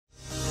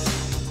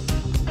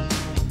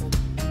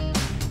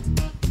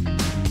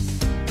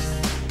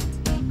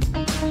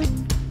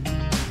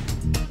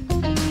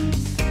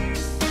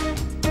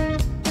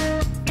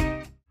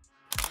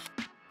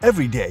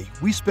Every day,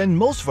 we spend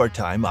most of our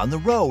time on the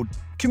road,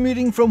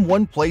 commuting from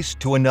one place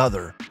to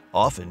another.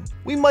 Often,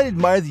 we might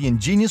admire the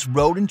ingenious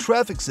road and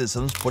traffic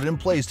systems put in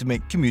place to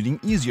make commuting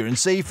easier and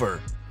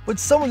safer. But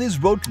some of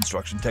these road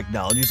construction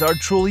technologies are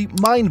truly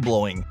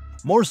mind-blowing,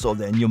 more so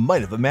than you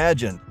might have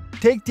imagined.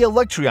 Take the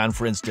Electreon,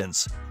 for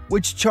instance,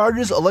 which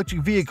charges electric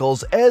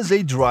vehicles as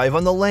they drive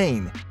on the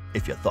lane.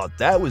 If you thought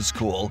that was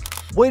cool,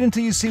 wait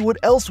until you see what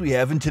else we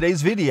have in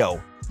today's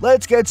video.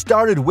 Let's get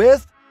started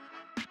with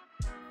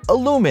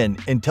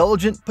Illumin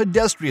Intelligent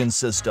Pedestrian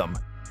System.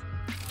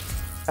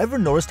 Ever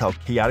noticed how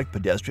chaotic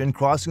pedestrian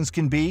crossings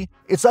can be?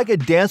 It's like a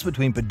dance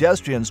between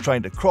pedestrians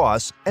trying to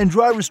cross and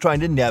drivers trying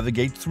to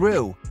navigate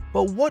through.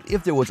 But what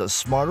if there was a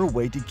smarter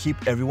way to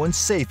keep everyone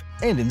safe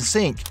and in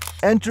sync?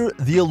 Enter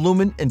the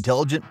Illumin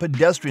Intelligent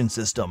Pedestrian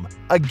System,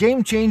 a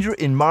game-changer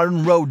in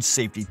modern road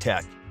safety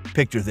tech.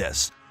 Picture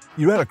this.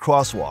 You're at a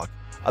crosswalk,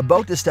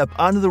 about to step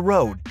onto the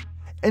road.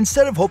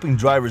 Instead of hoping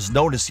drivers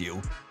notice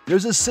you,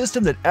 there's a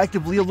system that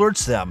actively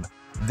alerts them.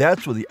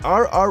 That's where the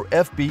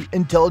RRFB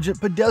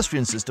Intelligent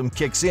Pedestrian System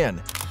kicks in,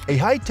 a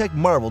high-tech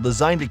marvel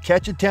designed to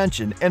catch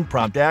attention and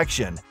prompt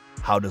action.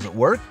 How does it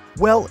work?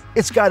 Well,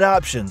 it's got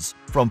options,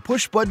 from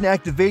push-button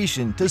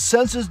activation to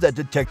sensors that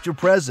detect your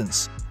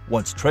presence.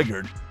 Once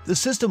triggered, the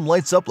system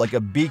lights up like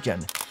a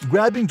beacon,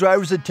 grabbing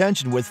drivers'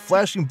 attention with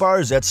flashing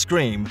bars that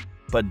scream,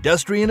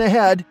 "Pedestrian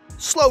ahead,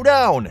 slow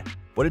down!"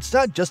 But it's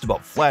not just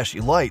about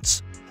flashy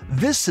lights.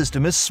 This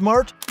system is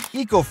smart,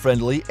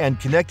 eco-friendly, and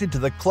connected to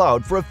the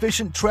cloud for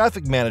efficient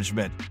traffic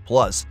management.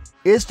 Plus,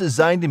 it's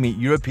designed to meet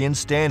European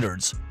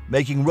standards,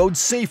 making roads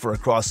safer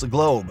across the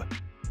globe.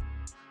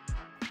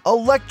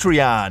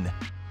 Electreon.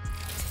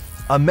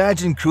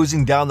 Imagine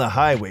cruising down the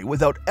highway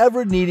without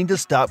ever needing to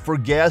stop for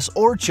gas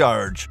or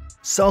charge.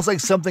 Sounds like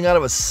something out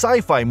of a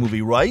sci-fi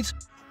movie, right?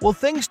 Well,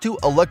 thanks to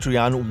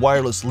Electreon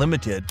Wireless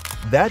Limited,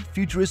 that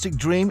futuristic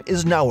dream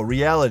is now a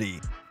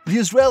reality. The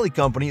Israeli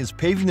company is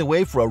paving the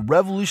way for a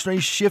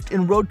revolutionary shift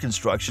in road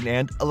construction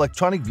and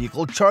electronic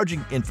vehicle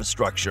charging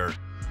infrastructure.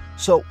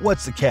 So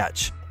what's the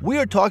catch? We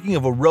are talking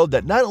of a road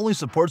that not only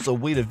supports the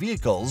weight of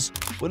vehicles,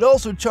 but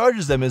also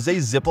charges them as they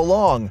zip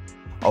along.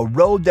 A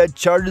road that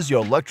charges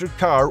your electric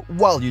car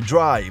while you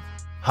drive.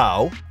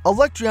 How?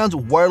 Electreon's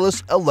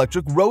Wireless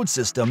Electric Road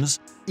Systems,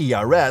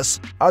 ERS,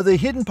 are the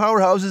hidden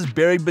powerhouses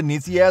buried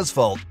beneath the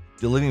asphalt,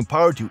 delivering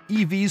power to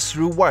EVs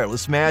through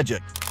wireless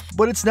magic.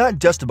 But it's not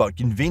just about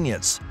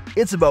convenience.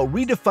 It's about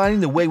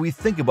redefining the way we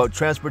think about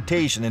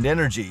transportation and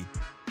energy.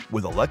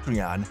 With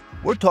Electreon,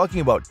 we're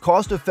talking about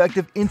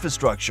cost-effective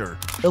infrastructure,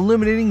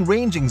 eliminating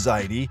range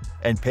anxiety,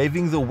 and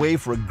paving the way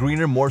for a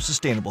greener, more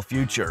sustainable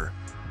future.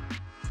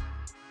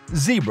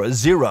 Zebra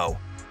Zero.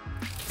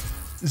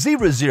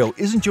 Zebra Zero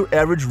isn't your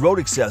average road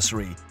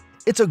accessory.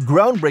 It's a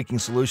groundbreaking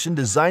solution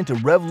designed to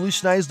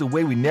revolutionize the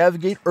way we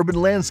navigate urban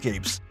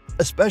landscapes,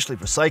 especially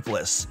for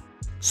cyclists.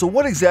 So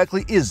what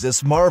exactly is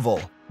this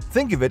marvel?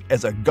 Think of it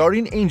as a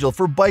guardian angel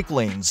for bike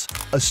lanes,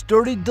 a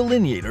sturdy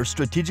delineator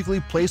strategically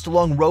placed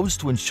along roads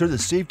to ensure the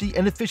safety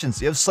and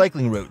efficiency of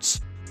cycling routes.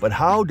 But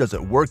how does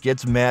it work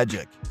its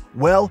magic?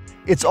 Well,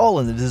 it's all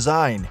in the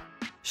design.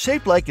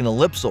 Shaped like an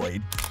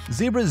ellipsoid,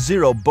 Zebra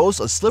Zero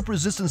boasts a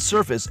slip-resistant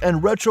surface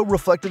and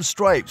retro-reflective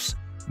stripes,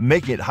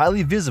 making it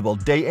highly visible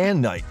day and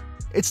night.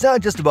 It's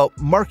not just about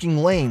marking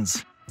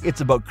lanes.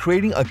 It's about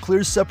creating a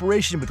clear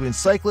separation between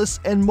cyclists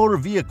and motor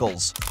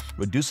vehicles,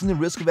 reducing the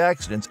risk of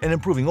accidents and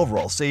improving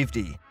overall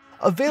safety.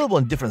 Available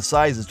in different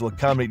sizes to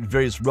accommodate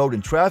various road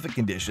and traffic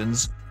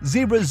conditions,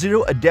 Zebra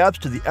Zero adapts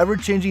to the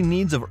ever-changing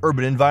needs of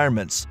urban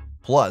environments.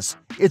 Plus,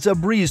 it's a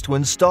breeze to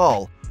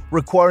install,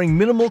 requiring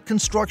minimal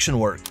construction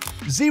work.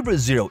 Zebra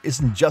Zero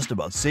isn't just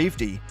about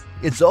safety,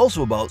 it's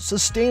also about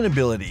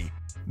sustainability.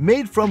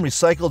 Made from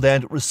recycled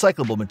and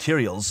recyclable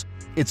materials,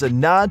 it's a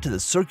nod to the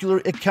circular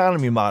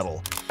economy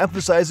model,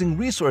 emphasizing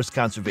resource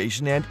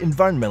conservation and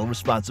environmental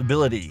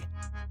responsibility.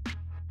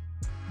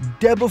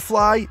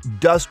 Debufly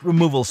Dust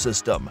Removal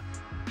System.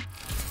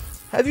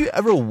 Have you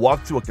ever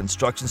walked through a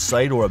construction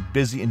site or a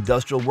busy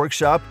industrial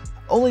workshop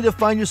only to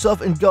find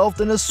yourself engulfed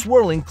in a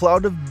swirling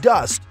cloud of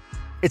dust?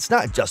 It's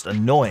not just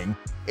annoying,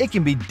 it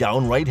can be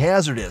downright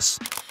hazardous.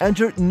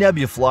 Enter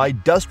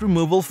Nebufly Dust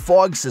Removal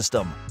Fog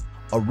System,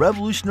 a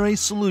revolutionary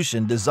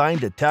solution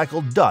designed to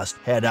tackle dust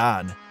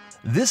head-on.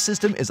 This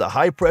system is a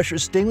high-pressure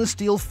stainless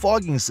steel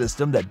fogging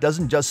system that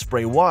doesn't just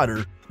spray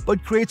water,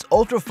 but creates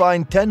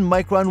ultrafine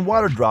 10-micron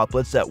water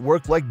droplets that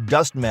work like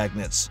dust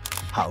magnets.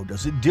 How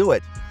does it do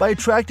it? By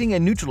attracting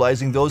and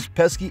neutralizing those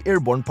pesky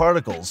airborne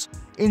particles,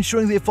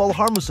 ensuring they fall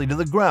harmlessly to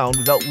the ground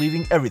without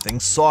leaving everything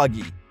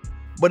soggy.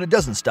 But it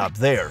doesn't stop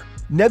there.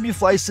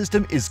 Nebufly's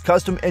system is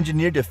custom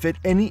engineered to fit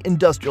any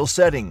industrial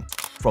setting,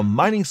 from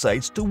mining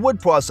sites to wood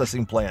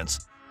processing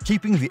plants,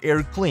 keeping the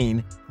air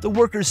clean, the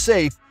workers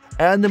safe,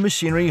 and the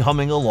machinery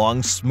humming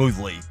along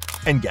smoothly.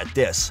 And get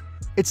this,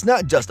 it's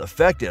not just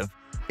effective,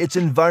 it's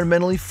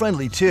environmentally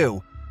friendly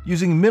too,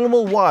 using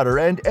minimal water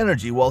and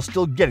energy while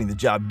still getting the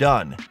job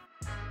done.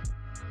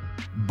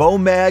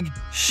 Bomag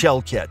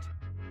Shell Kit.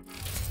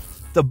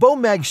 The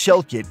Bomag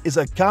Shell Kit is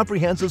a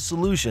comprehensive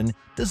solution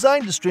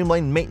designed to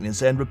streamline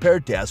maintenance and repair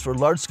tasks for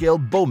large-scale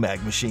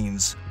Bomag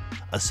machines.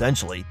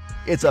 Essentially,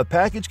 it's a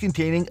package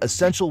containing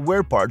essential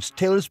wear parts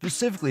tailored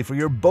specifically for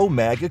your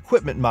Bomag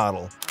equipment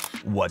model.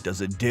 What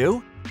does it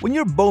do? When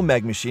your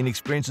Bomag machine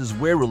experiences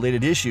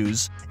wear-related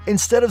issues,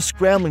 instead of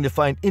scrambling to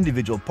find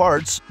individual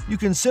parts, you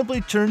can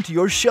simply turn to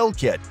your Shell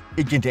Kit.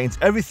 It contains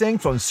everything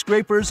from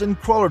scrapers and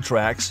crawler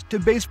tracks to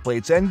base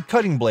plates and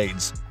cutting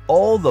blades,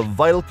 all the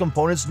vital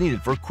components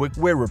needed for quick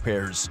wear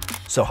repairs.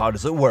 So how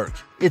does it work?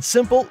 It's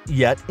simple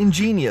yet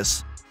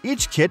ingenious.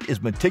 Each kit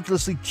is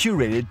meticulously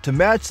curated to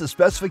match the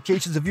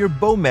specifications of your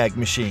Bomag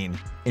machine,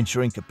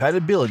 ensuring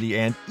compatibility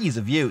and ease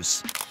of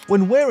use.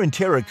 When wear and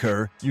tear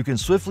occur, you can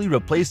swiftly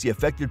replace the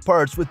affected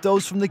parts with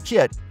those from the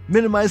kit,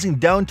 minimizing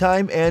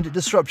downtime and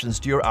disruptions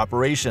to your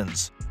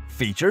operations.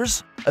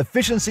 Features?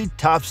 Efficiency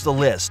tops the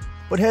list,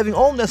 but having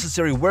all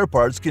necessary wear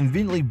parts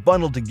conveniently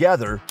bundled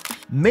together,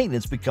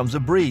 maintenance becomes a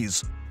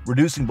breeze,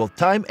 reducing both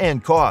time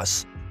and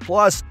costs.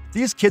 Plus,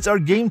 these kits are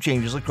game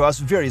changers across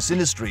various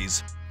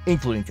industries,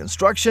 including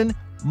construction,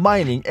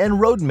 mining, and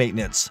road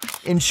maintenance,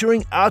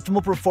 ensuring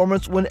optimal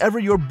performance whenever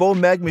your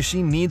Bomag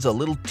machine needs a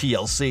little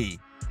TLC.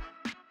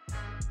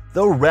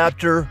 The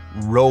Raptor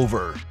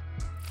Rover.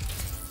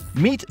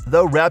 Meet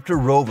the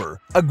Raptor Rover,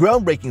 a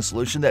groundbreaking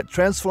solution that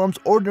transforms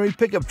ordinary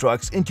pickup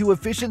trucks into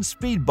efficient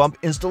speed bump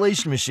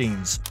installation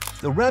machines.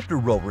 The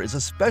Raptor Rover is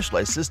a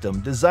specialized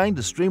system designed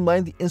to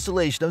streamline the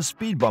installation of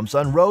speed bumps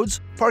on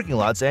roads, parking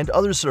lots, and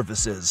other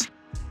surfaces.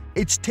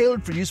 It's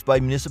tailored for use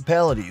by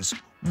municipalities,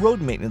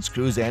 road maintenance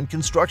crews, and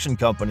construction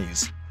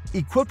companies.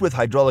 Equipped with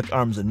hydraulic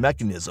arms and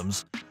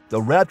mechanisms, the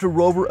Raptor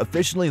Rover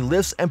efficiently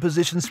lifts and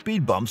positions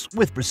speed bumps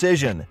with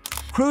precision.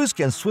 Crews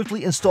can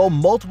swiftly install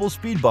multiple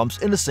speed bumps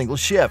in a single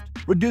shift,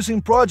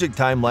 reducing project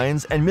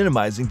timelines and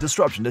minimizing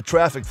disruption to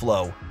traffic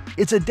flow.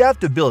 Its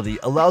adaptability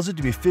allows it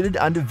to be fitted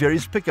onto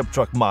various pickup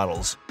truck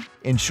models,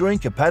 ensuring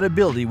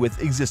compatibility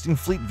with existing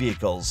fleet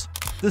vehicles.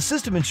 The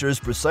system ensures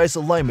precise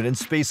alignment and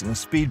spacing of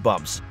speed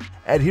bumps,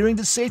 adhering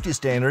to safety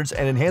standards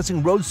and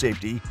enhancing road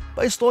safety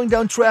by slowing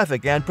down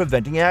traffic and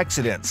preventing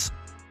accidents.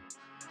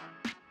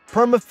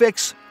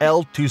 Permafix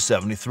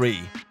L273.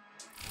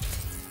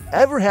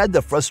 Ever had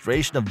the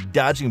frustration of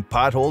dodging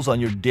potholes on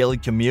your daily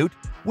commute,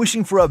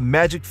 wishing for a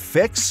magic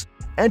fix?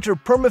 Enter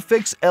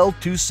Permafix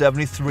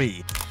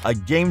L273, a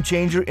game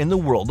changer in the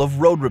world of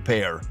road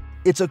repair.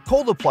 It's a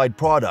cold-applied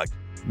product,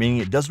 meaning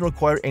it doesn't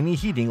require any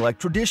heating like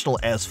traditional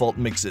asphalt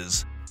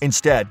mixes.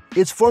 Instead,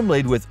 it's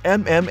formulated with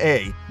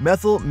MMA,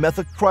 methyl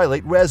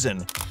methacrylate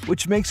resin,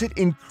 which makes it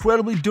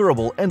incredibly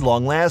durable and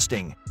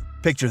long-lasting.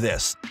 Picture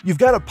this: you've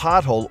got a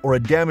pothole or a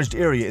damaged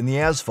area in the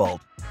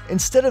asphalt.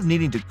 Instead of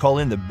needing to call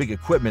in the big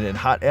equipment and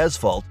hot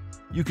asphalt,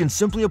 you can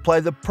simply apply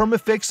the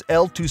Permafix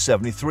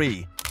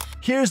L273.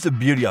 Here's the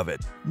beauty of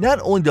it. Not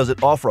only does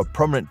it offer a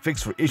permanent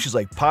fix for issues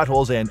like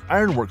potholes and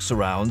ironwork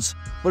surrounds,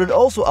 but it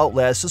also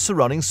outlasts the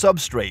surrounding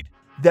substrate.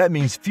 That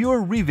means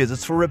fewer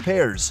revisits for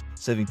repairs,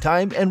 saving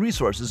time and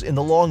resources in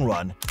the long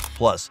run.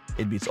 Plus,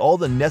 it meets all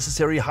the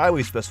necessary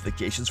highway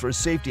specifications for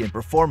safety and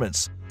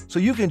performance, so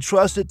you can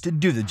trust it to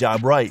do the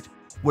job right.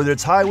 Whether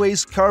it's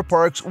highways, car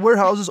parks,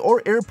 warehouses,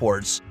 or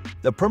airports,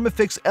 the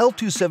Permafix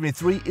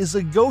L273 is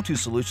the go-to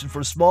solution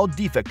for small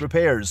defect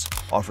repairs,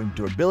 offering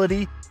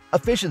durability,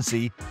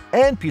 efficiency,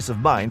 and peace of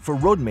mind for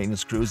road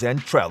maintenance crews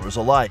and travelers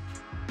alike.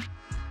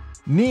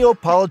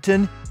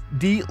 Neopolitan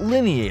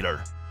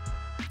Delineator.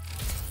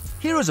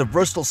 Here is a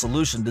versatile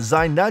solution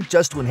designed not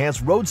just to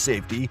enhance road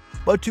safety,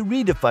 but to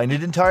redefine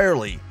it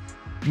entirely.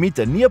 Meet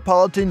the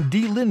Neopolitan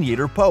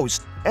Delineator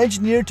Post,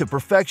 engineered to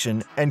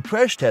perfection and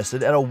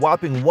crash-tested at a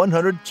whopping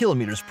 100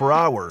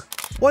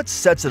 km/h. What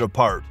sets it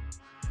apart?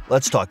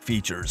 Let's talk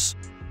features.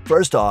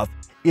 First off,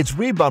 its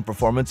rebound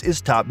performance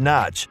is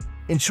top-notch,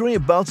 ensuring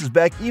it bounces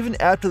back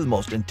even after the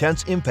most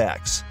intense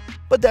impacts.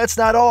 But that's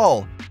not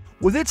all.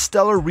 With its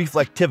stellar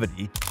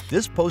reflectivity,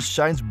 this post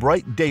shines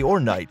bright day or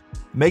night,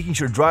 making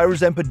sure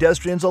drivers and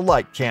pedestrians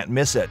alike can't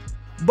miss it.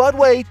 But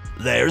wait,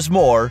 there's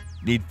more.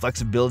 Need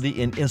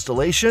flexibility in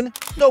installation?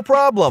 No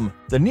problem!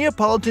 The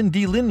Neopolitan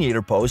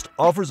Delineator Post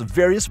offers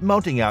various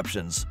mounting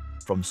options,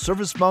 from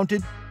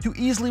surface-mounted to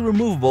easily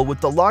removable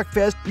with the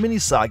lock-fast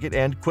mini-socket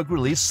and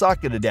quick-release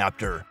socket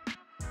adapter.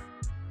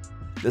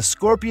 The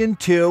Scorpion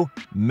 2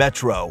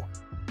 Metro.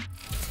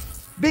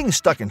 Being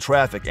stuck in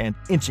traffic and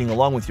inching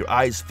along with your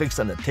eyes fixed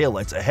on the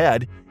taillights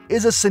ahead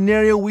is a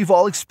scenario we've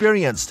all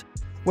experienced,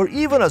 where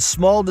even a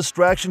small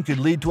distraction could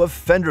lead to a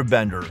fender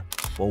bender.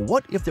 Well,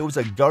 what if there was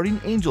a guardian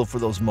angel for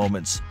those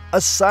moments?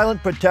 A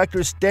silent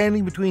protector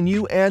standing between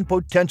you and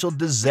potential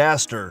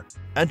disaster.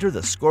 Enter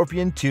the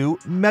Scorpion 2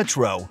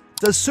 Metro,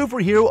 the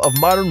superhero of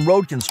modern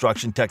road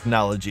construction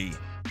technology.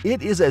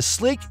 It is a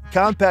sleek,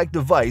 compact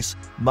device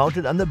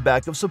mounted on the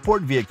back of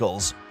support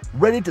vehicles,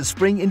 ready to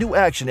spring into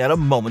action at a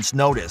moment's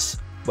notice.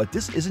 But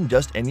this isn't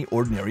just any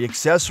ordinary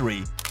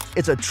accessory.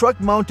 It's a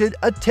truck-mounted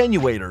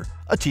attenuator,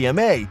 a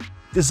TMA,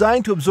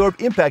 designed to absorb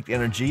impact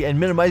energy and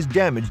minimize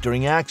damage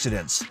during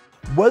accidents.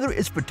 Whether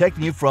it's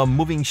protecting you from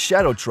moving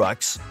shadow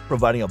trucks,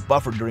 providing a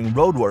buffer during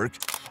roadwork,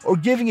 or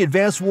giving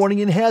advance warning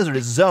in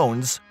hazardous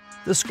zones,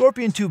 the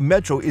Scorpion 2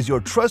 Metro is your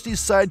trusty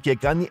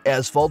sidekick on the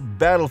asphalt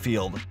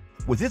battlefield.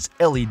 With its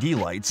LED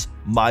lights,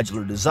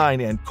 modular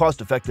design, and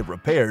cost-effective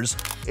repairs,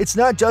 it's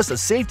not just a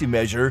safety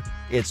measure,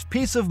 it's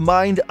peace of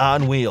mind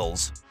on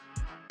wheels.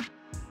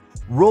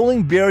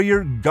 Rolling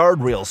Barrier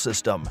Guardrail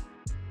System.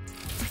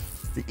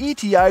 The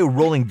ETI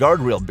Rolling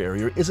Guardrail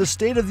Barrier is a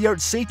state-of-the-art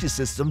safety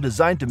system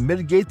designed to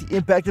mitigate the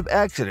impact of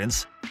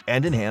accidents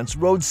and enhance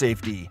road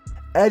safety.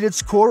 At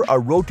its core are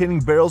rotating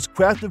barrels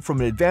crafted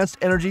from an advanced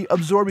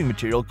energy-absorbing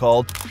material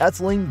called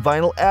ethylene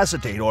vinyl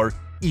acetate, or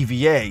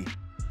EVA.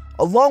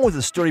 Along with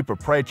a sturdy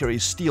proprietary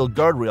steel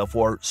guardrail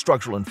for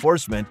structural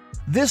enforcement,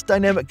 this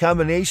dynamic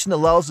combination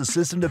allows the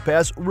system to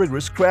pass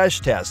rigorous crash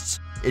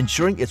tests,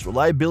 ensuring its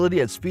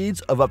reliability at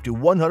speeds of up to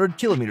 100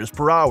 km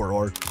per hour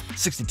or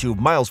 62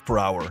 miles per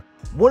hour.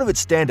 One of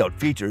its standout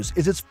features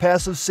is its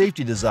passive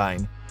safety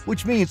design,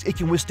 which means it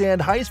can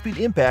withstand high-speed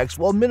impacts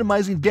while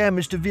minimizing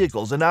damage to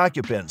vehicles and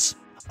occupants.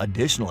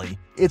 Additionally,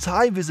 its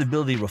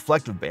high-visibility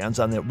reflective bands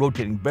on the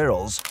rotating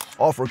barrels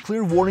offer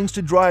clear warnings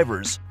to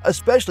drivers,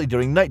 especially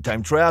during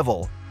nighttime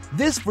travel.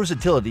 This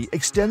versatility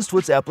extends to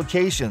its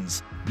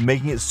applications,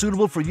 making it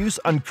suitable for use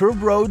on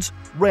curved roads,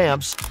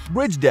 ramps,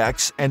 bridge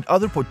decks, and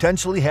other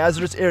potentially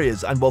hazardous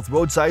areas on both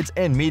roadsides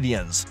and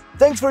medians.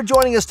 Thanks for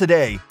joining us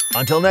today.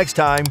 Until next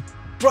time,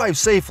 drive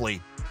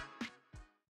safely.